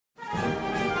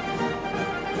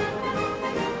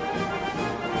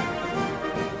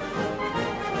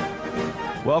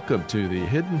Welcome to the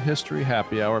Hidden History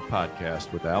Happy Hour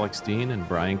podcast with Alex Dean and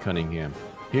Brian Cunningham.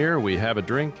 Here we have a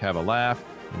drink, have a laugh,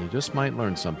 and you just might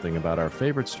learn something about our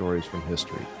favorite stories from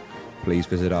history. Please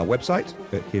visit our website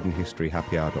at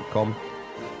hiddenhistoryhappyhour.com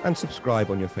and subscribe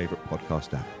on your favorite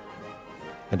podcast app.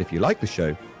 And if you like the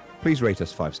show, please rate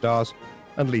us 5 stars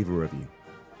and leave a review.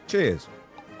 Cheers.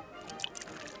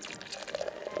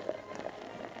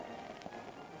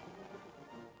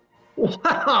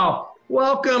 Wow.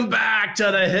 Welcome back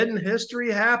to the Hidden History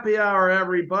Happy Hour,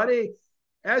 everybody.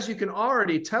 As you can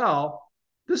already tell,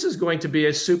 this is going to be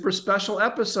a super special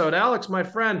episode. Alex, my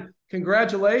friend,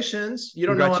 congratulations.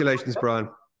 Congratulations, Brian.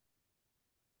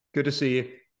 Good to see you.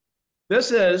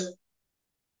 This is,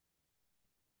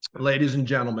 ladies and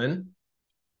gentlemen,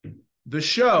 the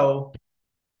show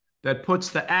that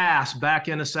puts the ass back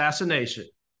in assassination.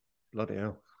 Bloody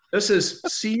hell. This is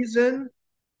season,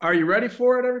 are you ready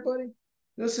for it, everybody?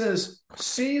 This is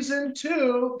season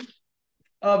 2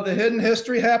 of the Hidden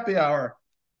History Happy Hour,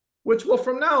 which will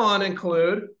from now on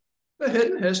include the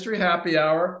Hidden History Happy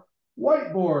Hour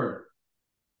whiteboard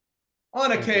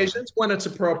on occasions when it's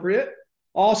appropriate.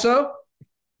 Also,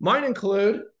 might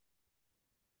include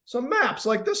some maps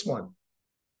like this one.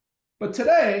 But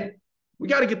today, we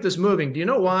got to get this moving. Do you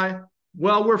know why?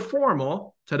 Well, we're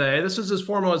formal today. This is as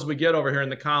formal as we get over here in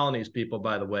the colonies, people,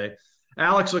 by the way.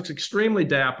 Alex looks extremely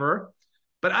dapper,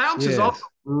 but Alex is also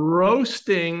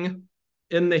roasting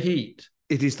in the heat.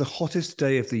 It is the hottest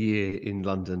day of the year in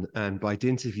London, and by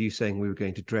dint of you saying we were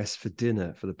going to dress for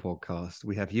dinner for the podcast,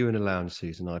 we have you in a lounge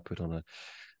suit and I put on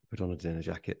a dinner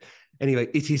jacket. Anyway,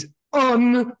 it is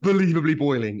unbelievably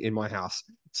boiling in my house.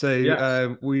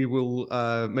 So we will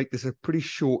make this a pretty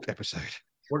short episode.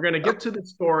 We're going to get to the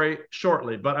story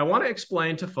shortly, but I want to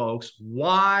explain to folks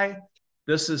why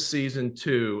this is season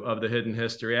 2 of the Hidden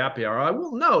History Happy Hour. I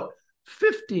will note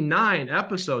 59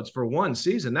 episodes for one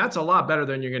season. That's a lot better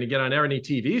than you're going to get on any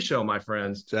TV show, my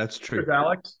friends. That's true. Cheers,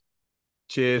 Alex.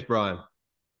 Cheers, Brian.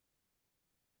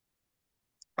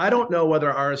 I don't know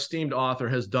whether our esteemed author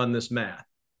has done this math,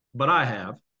 but I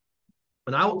have.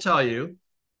 And I will tell you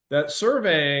that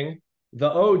surveying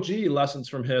the OG Lessons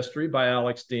from History by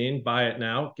Alex Dean, buy it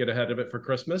now, get ahead of it for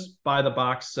Christmas, buy the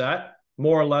box set,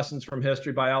 More Lessons from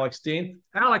History by Alex Dean.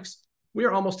 Alex, we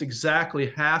are almost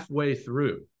exactly halfway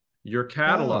through your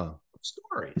catalog of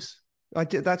stories.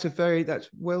 That's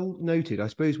well noted. I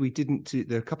suppose we didn't do,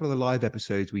 there are a couple of the live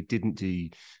episodes we didn't do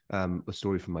a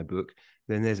story from my book.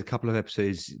 Then there's a couple of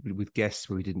episodes with guests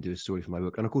where we didn't do a story from my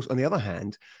book. And of course, on the other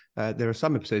hand, there are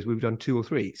some episodes where we've done 2 or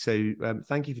 3. So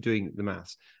thank you for doing the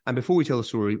maths. And before we tell the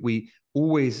story, we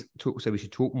always we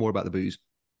should talk more about the booze.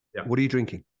 Yeah. What are you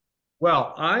drinking?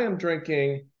 Well, I am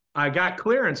drinking, I got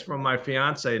clearance from my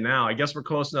fiance now. I guess we're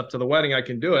close enough to the wedding, I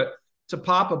can do it, to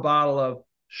pop a bottle of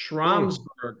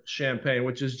Schramsberg champagne,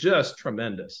 which is just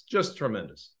tremendous.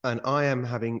 And I am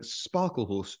having Sparkle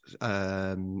Horse,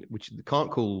 which you can't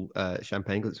call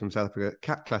champagne because it's from South Africa,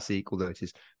 Cat Classique, although it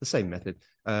is the same method,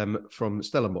 from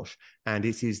Stellenbosch. And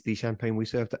it is the champagne we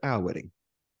served at our wedding.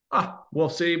 Well,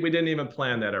 see, we didn't even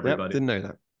plan that, everybody. Yep, didn't know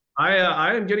that.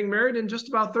 I am getting married in just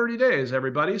about 30 days,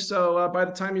 everybody. So by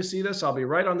the time you see this, I'll be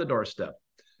right on the doorstep.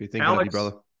 Be thinking of you,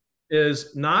 brother.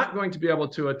 Is not going to be able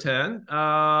to attend,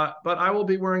 but I will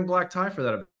be wearing black tie for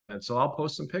that event. So I'll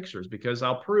post some pictures because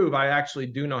I'll prove I actually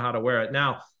do know how to wear it.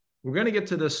 Now, we're going to get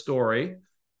to this story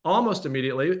almost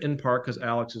immediately, in part because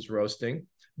Alex is roasting.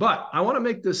 But I want to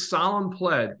make this solemn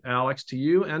pledge, Alex, to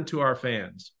you and to our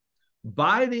fans.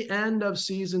 By the end of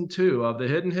season 2 of the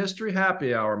Hidden History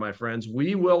Happy Hour, my friends,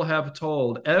 we will have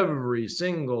told every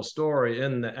single story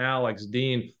in the Alex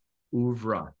Dean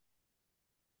oeuvre.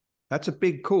 That's a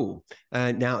big call.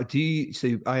 Now,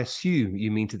 so I assume you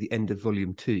mean to the end of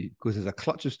volume 2, because there's a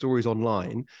clutch of stories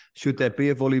online. Should there be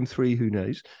a volume 3, who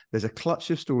knows? There's a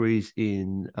clutch of stories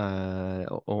in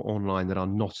online that are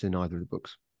not in either of the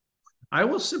books. I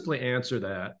will simply answer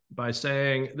that by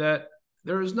saying that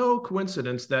there is no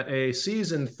coincidence that a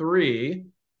season 3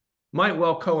 might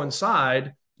well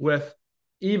coincide with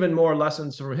even more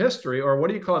lessons from history, or what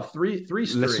do you call it? Three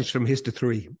lessons from history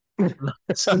 3.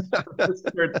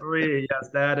 Mr. 3, yes,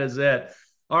 that is it.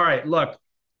 All right, look,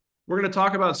 we're going to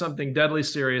talk about something deadly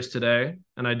serious today,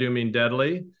 and I do mean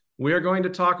deadly. We are going to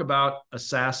talk about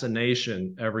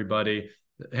assassination, everybody.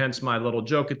 Hence my little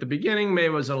joke at the beginning. Maybe it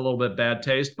was in a little bit bad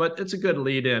taste, but it's a good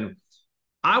lead in.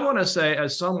 I want to say,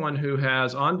 as someone who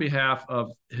has, on behalf of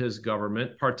his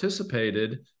government,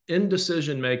 participated in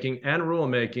decision-making and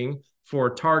rule-making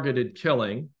for targeted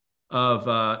killing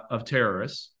of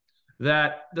terrorists,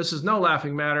 that this is no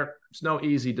laughing matter. It's no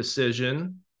easy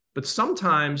decision, but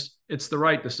sometimes it's the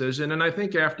right decision. And I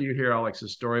think after you hear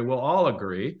Alex's story, we'll all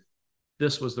agree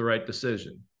this was the right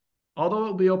decision, although it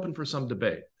will be open for some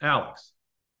debate. Alex.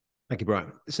 Thank you,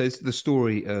 Brian. So it's the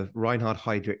story of Reinhard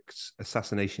Heydrich's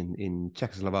assassination in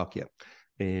Czechoslovakia,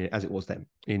 as it was then,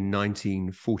 in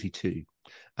 1942.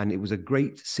 And it was a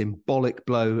great symbolic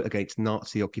blow against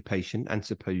Nazi occupation and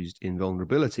supposed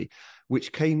invulnerability,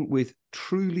 which came with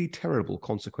truly terrible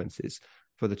consequences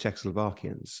for the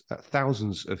Czechoslovakians,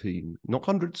 thousands of whom, not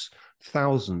hundreds,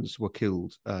 thousands were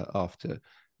killed after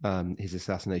his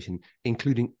assassination,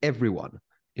 including everyone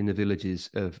in the villages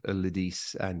of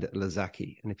Lidice and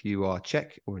Lazaki. And if you are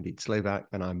Czech or indeed Slovak,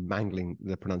 and I'm mangling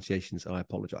the pronunciations, I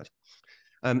apologize.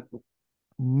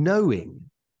 Knowing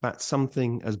that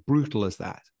something as brutal as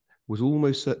that was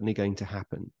almost certainly going to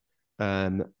happen,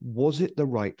 was it the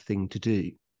right thing to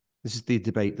do? This is the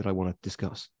debate that I want to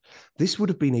discuss. This would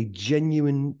have been a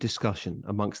genuine discussion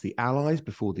amongst the Allies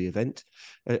before the event,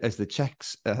 as the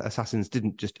Czechs assassins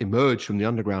didn't just emerge from the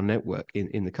underground network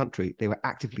in the country. They were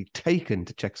actively taken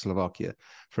to Czechoslovakia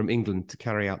from England to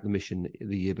carry out the mission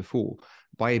the year before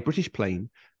by a British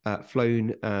plane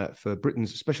flown for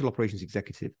Britain's Special Operations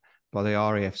Executive by the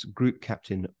RAF's Group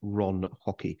Captain Ron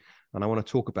Hockey. And I want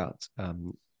to talk about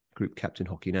Group Captain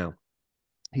Hockey now.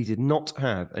 He did not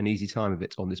have an easy time of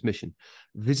it on this mission.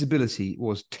 Visibility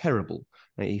was terrible.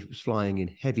 He was flying in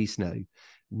heavy snow,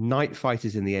 night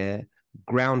fighters in the air,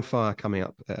 ground fire coming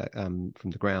up from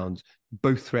the ground.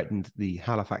 Both threatened the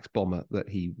Halifax bomber that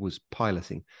he was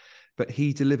piloting. But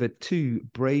he delivered two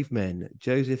brave men,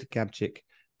 Joseph Gabčík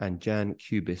and Jan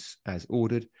Kubis, as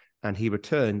ordered, and he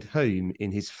returned home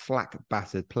in his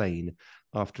flak-battered plane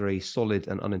after a solid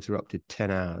and uninterrupted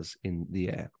 10 hours in the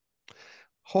air.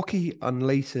 Hockey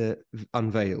later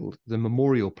unveiled the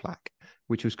memorial plaque,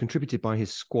 which was contributed by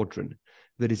his squadron,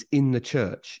 that is in the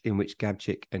church in which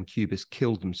Gabčík and Kubis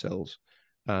killed themselves,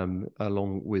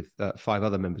 along with 5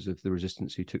 other members of the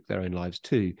resistance who took their own lives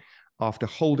too, after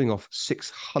holding off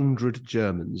 600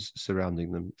 Germans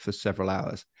surrounding them for several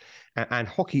hours. And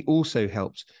Hockey also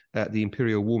helped the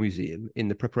Imperial War Museum in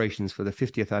the preparations for the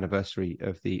 50th anniversary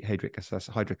of the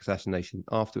Heydrich assassination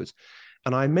afterwards.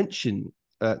 And I mention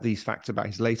these facts about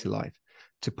his later life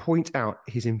to point out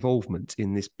his involvement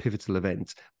in this pivotal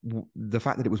event, the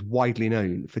fact that it was widely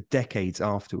known for decades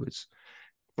afterwards.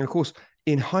 And of course,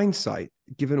 in hindsight,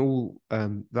 given all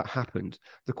that happened,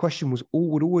 the question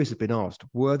would always have been asked: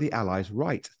 were the Allies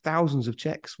right? Thousands of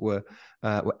Czechs were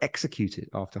executed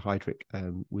after Heydrich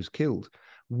was killed.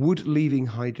 Would leaving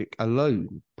Heydrich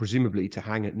alone, presumably to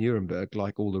hang at Nuremberg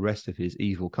like all the rest of his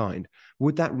evil kind,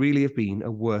 would that really have been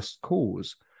a worse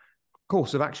course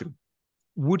of action?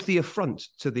 Would the affront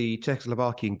to the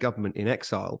Czechoslovakian government in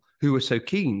exile, who were so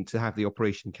keen to have the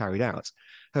operation carried out,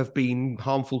 have been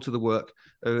harmful to the work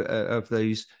of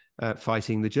those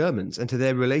fighting the Germans and to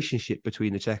their relationship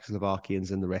between the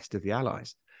Czechoslovakians and the rest of the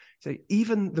Allies? So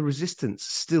even the resistance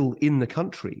still in the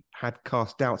country had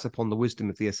cast doubts upon the wisdom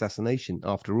of the assassination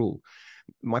after all.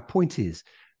 My point is,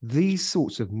 these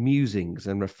sorts of musings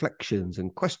and reflections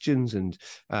and questions and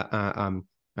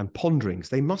ponderings,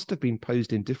 they must have been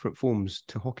posed in different forms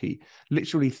to Hockey,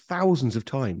 literally thousands of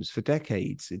times for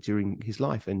decades during his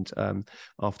life and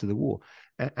after the war.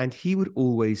 And he would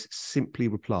always simply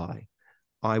reply,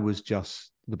 "I was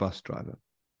just the bus driver."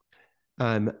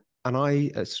 And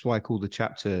that's why I call the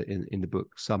chapter in the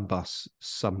book, "Some Bus,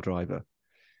 Some Driver."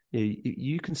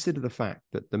 You consider the fact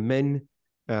that the men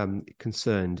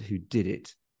concerned who did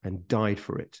it and died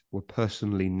for it were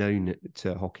personally known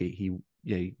to Hockey.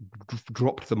 He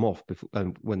dropped them off before,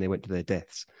 when they went to their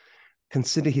deaths.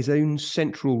 Consider his own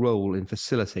central role in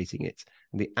facilitating it,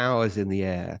 and the hours in the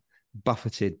air,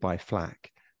 buffeted by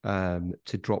flak,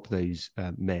 to drop those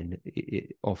men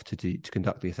off to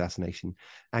conduct the assassination.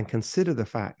 And consider the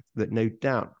fact that no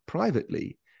doubt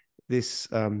privately, this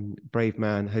brave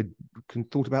man had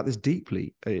thought about this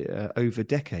deeply over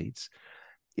decades.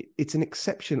 It's an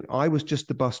exception. I was just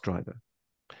the bus driver.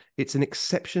 It's an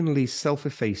exceptionally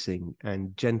self-effacing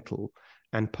and gentle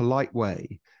and polite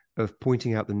way of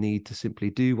pointing out the need to simply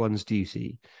do one's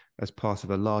duty as part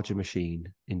of a larger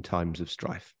machine in times of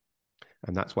strife.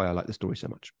 And that's why I like the story so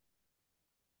much.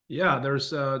 Yeah,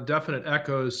 there's definite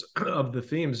echoes of the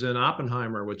themes in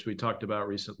Oppenheimer, which we talked about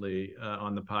recently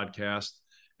on the podcast.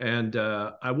 And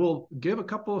I will give a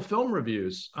couple of film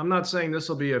reviews. I'm not saying this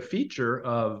will be a feature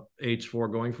of H4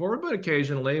 going forward, but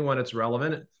occasionally when it's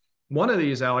relevant. One of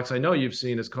these, Alex, I know you've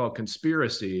seen, is called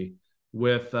Conspiracy,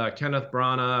 with Kenneth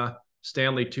Branagh,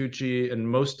 Stanley Tucci, and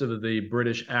most of the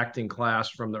British acting class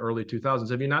from the early 2000s.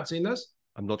 Have you not seen this?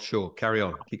 I'm not sure. Carry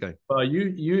on. Keep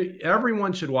going.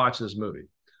 Everyone should watch this movie.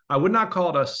 I would not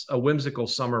call it a whimsical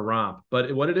summer romp,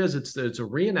 but what it is, it's a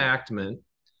reenactment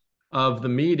of the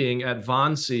meeting at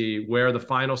Wannsee, where the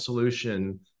final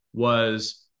solution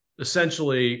was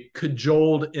essentially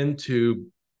cajoled into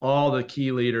all the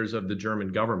key leaders of the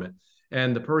German government.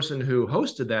 And the person who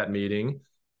hosted that meeting,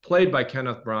 played by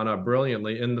Kenneth Branagh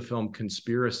brilliantly in the film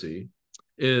Conspiracy,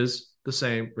 is the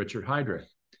same Richard Heydrich.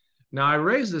 Now, I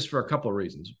raise this for a couple of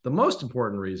reasons. The most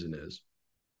important reason is,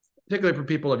 particularly for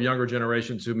people of younger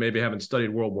generations who maybe haven't studied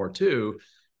World War II,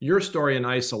 your story in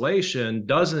isolation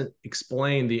doesn't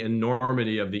explain the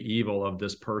enormity of the evil of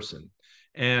this person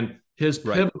and his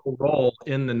pivotal role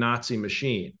in the Nazi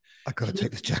machine. I got to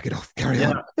take this jacket off. Carry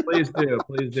on. Please do.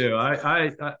 Please do.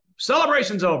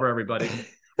 Celebration's over, everybody.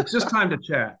 It's just time to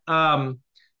chat.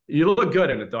 You look good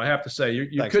in it, though, I have to say. You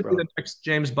Thanks, could bro. Be the next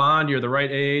James Bond. You're the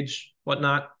right age,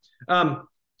 whatnot.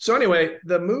 So anyway,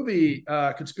 the movie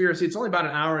Conspiracy, it's only about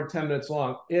an hour and 10 minutes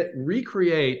long. It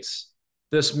recreates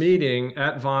this meeting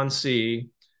at Wannsee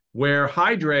where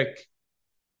Heydrich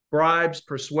bribes,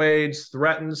 persuades,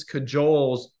 threatens,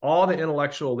 cajoles all the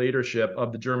intellectual leadership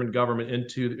of the German government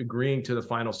into agreeing to the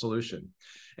final solution.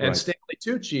 And Stanley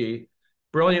Tucci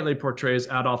brilliantly portrays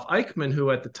Adolf Eichmann,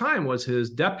 who at the time was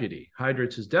his deputy,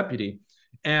 Heydrich's deputy.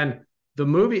 And the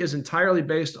movie is entirely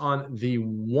based on the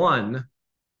one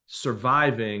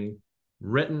surviving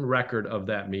written record of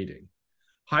that meeting.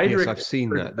 Heydrich, yes, I've seen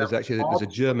that. There's a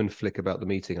German flick about the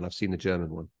meeting, and I've seen the German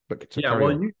one. But yeah,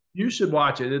 well, you should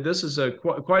watch it. This is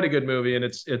quite a good movie, and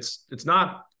it's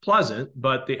not pleasant,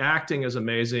 but the acting is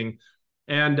amazing.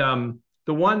 And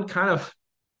the one kind of,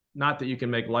 not that you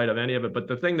can make light of any of it, but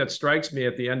the thing that strikes me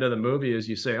at the end of the movie is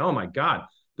you say, oh my God,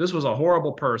 this was a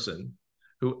horrible person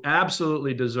who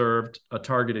absolutely deserved a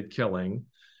targeted killing.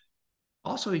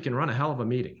 Also, he can run a hell of a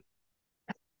meeting.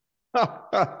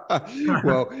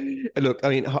 Well, look, I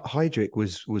mean, Heydrich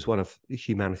was one of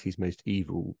humanity's most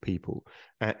evil people,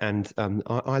 and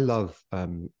I love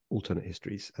alternate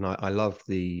histories, and I love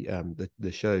the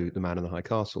show The Man in the High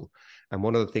Castle. And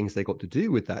one of the things they got to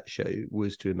do with that show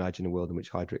was to imagine a world in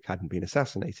which Heydrich hadn't been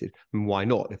assassinated. And why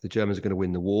not? If the Germans are going to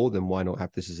win the war, then why not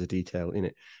have this as a detail in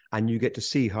it? And you get to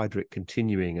see Heydrich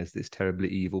continuing as this terribly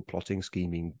evil, plotting,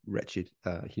 scheming, wretched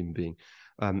human being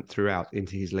throughout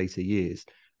into his later years.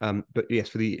 But yes,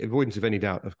 for the avoidance of any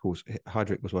doubt, of course,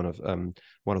 Heydrich was one of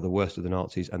the worst of the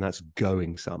Nazis, and that's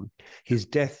going some. His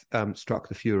death struck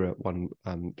the Führer, one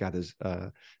gathers,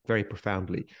 very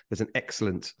profoundly. There's an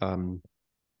excellent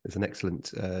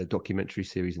documentary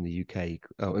series in the UK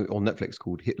on Netflix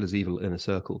called Hitler's Evil in a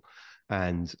Circle,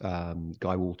 and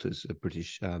Guy Walters, a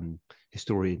British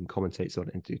historian, commentates on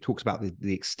it, and he talks about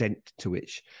the extent to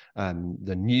which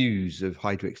the news of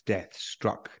Heydrich's death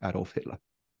struck Adolf Hitler.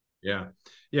 Yeah.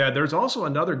 There's also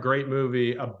another great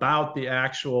movie about the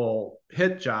actual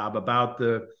hit job, about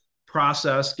the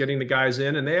process, getting the guys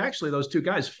in. And those two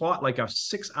guys fought like a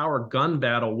 6-hour gun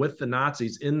battle with the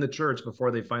Nazis in the church before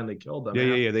they finally killed them.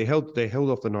 Yeah. They held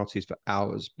off the Nazis for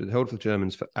hours, but they held off the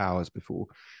Germans for hours before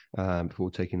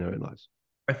taking their own lives.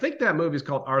 I think that movie is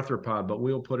called Arthropod, but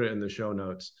we'll put it in the show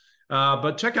notes.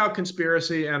 But check out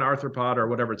Conspiracy and Arthropod, or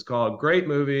whatever it's called. Great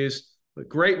movies. A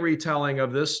great retelling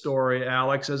of this story,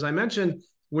 Alex. As I mentioned,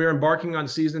 we're embarking on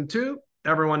season 2.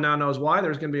 Everyone now knows why.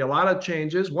 There's going to be a lot of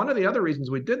changes. One of the other reasons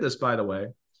we did this, by the way,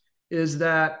 is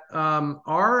that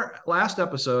our last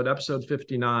episode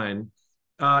 59,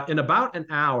 in about an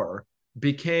hour,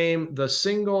 became the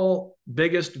single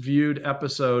biggest viewed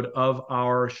episode of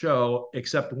our show,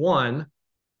 except one.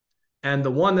 And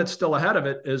the one that's still ahead of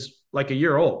it is like a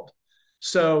year old.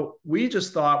 So we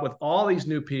just thought, with all these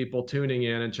new people tuning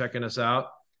in and checking us out,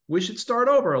 we should start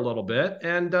over a little bit.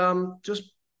 And just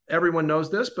everyone knows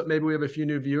this, but maybe we have a few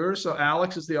new viewers. So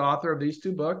Alex is the author of these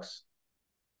 2 books.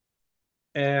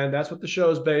 And that's what the show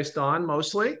is based on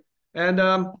mostly. And,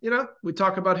 we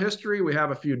talk about history. We have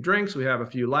a few drinks. We have a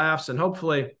few laughs. And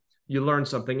hopefully you learn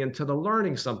something. And to the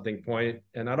learning something point,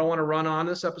 and I don't want to run on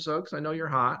this episode because I know you're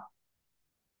hot.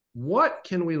 What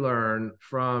can we learn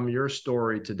from your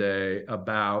story today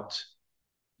about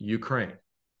Ukraine?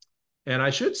 And I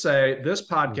should say, this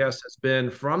podcast has been,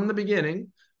 from the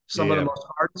beginning, some of the most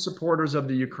ardent supporters of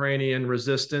the Ukrainian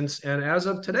resistance. And as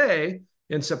of today,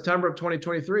 in September of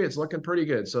 2023, it's looking pretty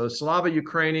good. So Slava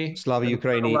Ukraini.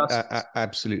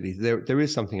 Absolutely. There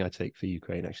is something I take for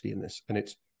Ukraine, actually, in this. And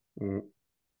it's...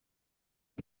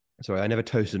 Sorry, I never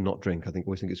toast and not drink. I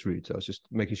always think it's rude. So I was just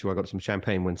making sure I got some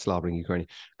champagne when slavering Ukraine.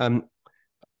 It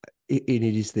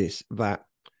is this, that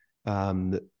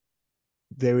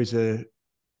there is the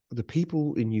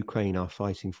people in Ukraine are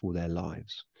fighting for their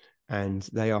lives, and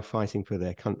they are fighting for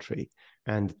their country.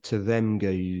 And to them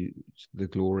go the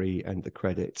glory and the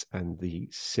credit and the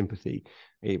sympathy.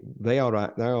 They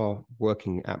are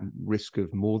working at risk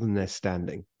of more than they're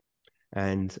standing.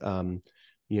 And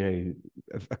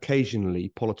occasionally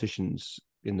politicians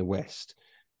in the West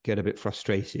get a bit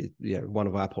frustrated. One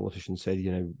of our politicians said,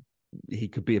 he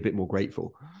could be a bit more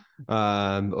grateful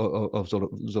of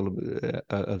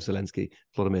Zelensky,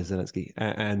 Volodymyr Zelensky,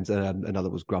 and another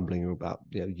was grumbling about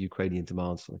Ukrainian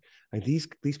demands. And these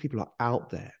people are out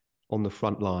there on the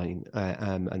front line,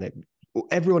 and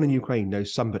everyone in Ukraine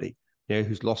knows somebody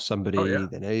who's lost somebody. Oh, yeah.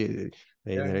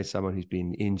 They know someone who's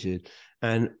been injured,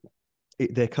 and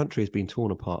their country has been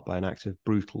torn apart by an act of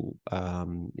brutal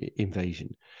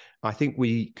invasion. I think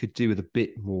we could do with a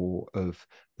bit more of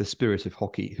the spirit of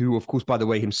hockey, who, of course, by the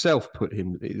way, himself put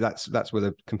him. That's where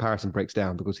the comparison breaks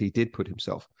down, because he did put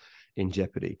himself in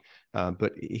jeopardy.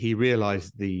 But he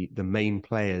realized the main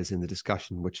players in the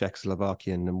discussion were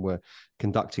Czechoslovakian and were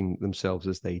conducting themselves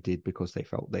as they did because they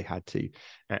felt they had to,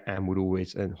 and would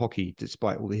always. And hockey,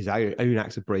 despite all his own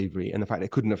acts of bravery and the fact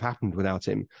it couldn't have happened without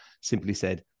him, simply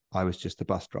said, I was just a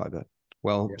bus driver.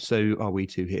 Well, so are we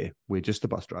two here. We're just the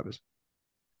bus drivers.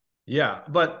 Yeah,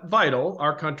 but vital.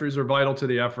 Our countries are vital to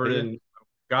the effort, and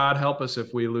God help us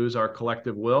if we lose our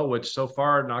collective will, which so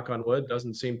far, knock on wood,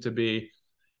 doesn't seem to be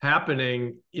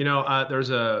happening. There's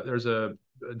a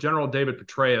General David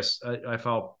Petraeus I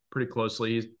follow pretty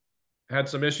closely. He's had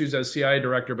some issues as CIA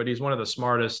director, but he's one of the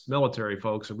smartest military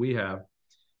folks that we have.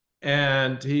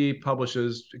 And he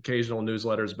publishes occasional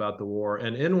newsletters about the war.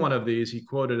 And in one of these, he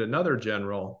quoted another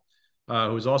general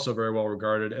who's also very well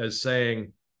regarded as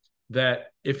saying that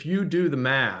if you do the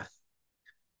math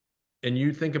and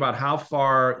you think about how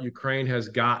far Ukraine has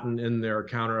gotten in their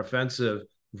counteroffensive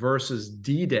versus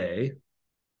D-Day,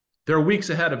 they're weeks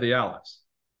ahead of the Allies.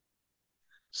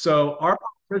 So our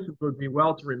politicians would be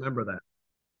well to remember that.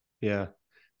 Yeah,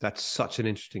 that's such an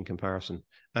interesting comparison.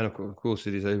 And of course,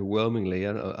 it is overwhelmingly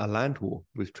a land war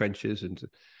with trenches. And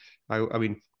I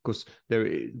mean, of course,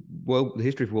 the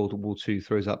history of World War II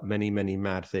throws up many, many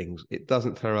mad things. It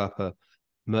doesn't throw up a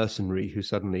mercenary who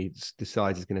suddenly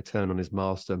decides he's going to turn on his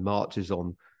master, marches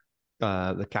on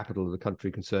the capital of the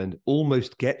country concerned,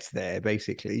 almost gets there,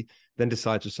 basically, then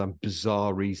decides for some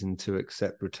bizarre reason to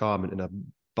accept retirement in a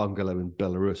bungalow in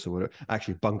Belarus or whatever.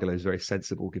 Actually, bungalow is very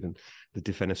sensible given the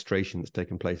defenestration that's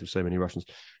taken place of so many Russians,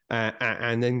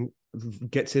 and then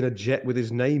gets in a jet with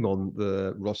his name on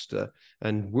the roster,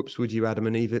 and whoops, would you Adam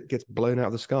and Eve, it gets blown out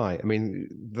of the sky. I mean,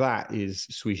 that is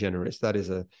sui generis. That is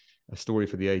a story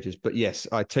for the ages. But yes,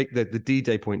 I take the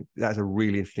D-Day point. That's a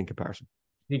really interesting comparison.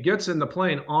 He gets in the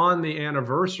plane on the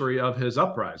anniversary of his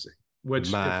uprising,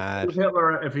 which if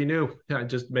Hitler, if he knew, I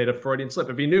just made a Freudian slip.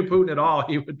 If he knew Putin at all,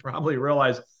 he would probably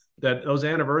realize that those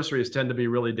anniversaries tend to be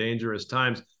really dangerous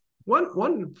times.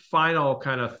 One final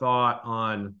kind of thought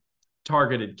on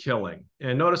targeted killing.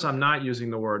 And notice I'm not using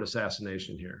the word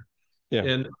assassination here. Yeah.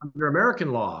 Under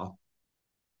American law,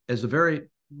 is a very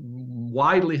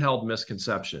widely held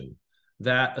misconception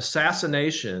that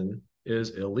assassination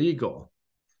is illegal.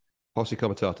 Posse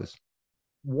comitatus.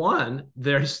 One,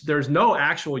 there's no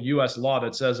actual U.S. law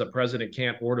that says a president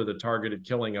can't order the targeted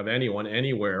killing of anyone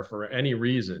anywhere for any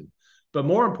reason. But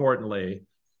more importantly,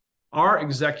 our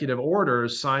executive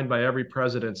orders signed by every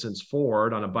president since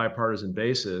Ford on a bipartisan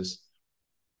basis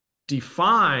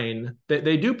define that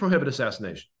they do prohibit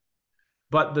assassination.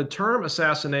 But the term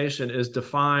assassination is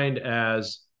defined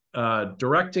as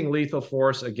directing lethal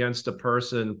force against a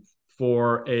person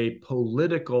for a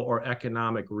political or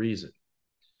economic reason.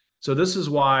 So this is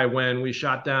why when we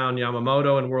shot down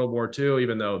Yamamoto in World War II,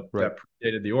 even though that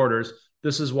predated the orders,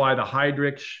 this is why the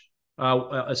Heydrich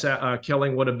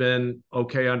killing would have been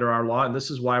okay under our law. And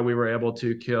this is why we were able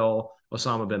to kill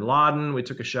Osama bin Laden. We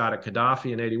took a shot at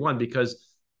Gaddafi in 81 because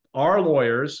our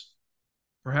lawyers,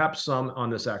 perhaps some on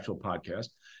this actual podcast,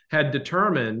 had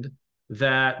determined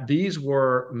that these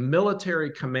were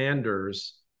military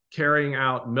commanders carrying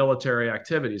out military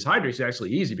activities. Heydrich's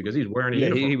actually easy because he's wearing a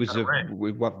uniform. He was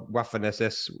with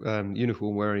Waffen-SS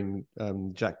uniform, wearing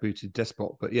jackbooted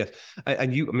despot. But yes,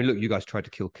 and you, I mean, look, you guys tried to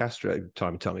kill Castro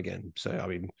time and time again. So I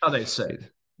mean, oh, they say.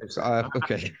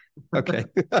 Okay.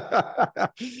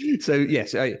 So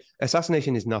yes,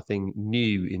 assassination is nothing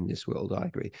new in this world. I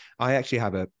agree. I actually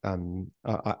have a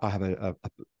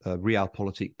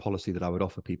realpolitik policy that I would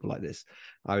offer people like this.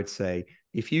 I would say,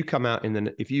 if you come out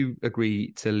if you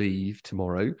agree to leave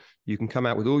tomorrow, you can come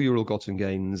out with all your ill-gotten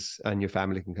gains, and your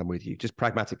family can come with you. Just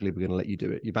pragmatically, we're going to let you do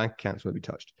it. Your bank accounts won't be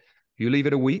touched. If you leave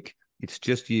it a week, it's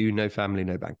just you, no family,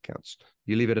 no bank accounts.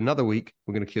 You leave it another week,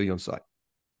 we're going to kill you on sight.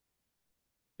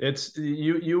 It's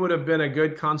you would have been a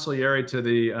good consigliere to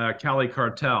the Cali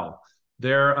cartel.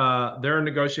 Their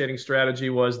negotiating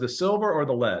strategy was the silver or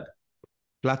the lead.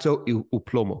 Plato o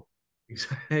plomo.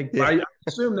 I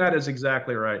assume that is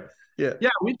exactly right. Yeah,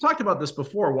 we've talked about this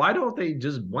before. Why don't we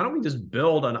just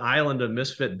build an island of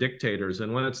misfit dictators,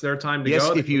 and when it's their time to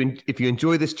go? If you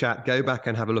enjoy this chat, go back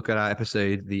and have a look at our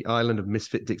episode, The Island of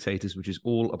Misfit Dictators, which is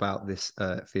all about this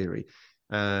theory.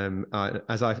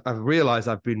 As I've realized,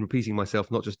 I've been repeating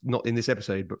myself, not in this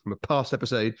episode, but from a past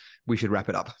episode. We should wrap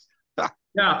it up.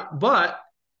 Yeah, but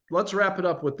let's wrap it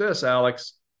up with this,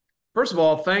 Alex. First of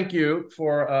all, thank you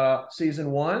for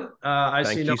season one.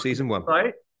 Thank you, season one.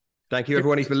 Right. Thank you,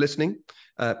 everybody, for listening.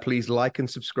 Please like and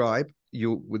subscribe.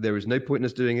 There is no point in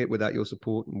us doing it without your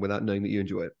support and without knowing that you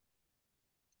enjoy it.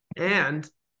 And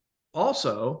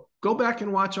also, go back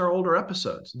and watch our older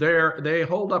episodes. They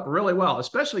hold up really well.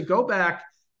 Especially go back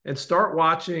and start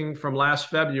watching from last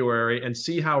February and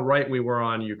see how right we were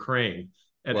on Ukraine.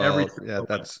 And I'm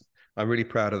really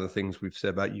proud of the things we've said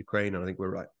about Ukraine, and I think we're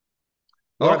right.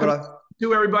 Welcome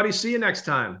to everybody. See you next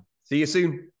time. See you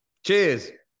soon.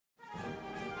 Cheers.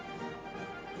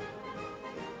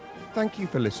 Thank you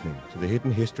for listening to the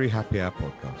Hidden History Happy Hour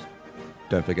podcast.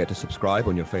 Don't forget to subscribe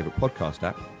on your favorite podcast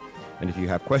app. And if you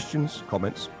have questions,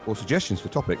 comments, or suggestions for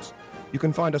topics, you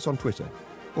can find us on Twitter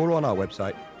or on our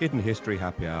website,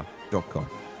 hiddenhistoryhappyhour.com.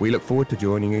 We look forward to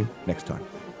joining you next time.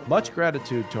 Much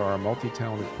gratitude to our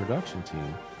multi-talented production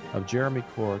team of Jeremy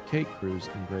Core, Kate Cruz,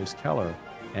 and Grace Keller,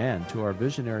 and to our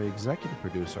visionary executive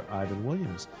producer, Ivan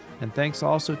Williams. And thanks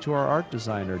also to our art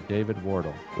designer, David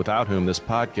Wardle, without whom this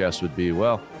podcast would be,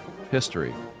 well,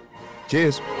 history.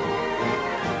 Cheers.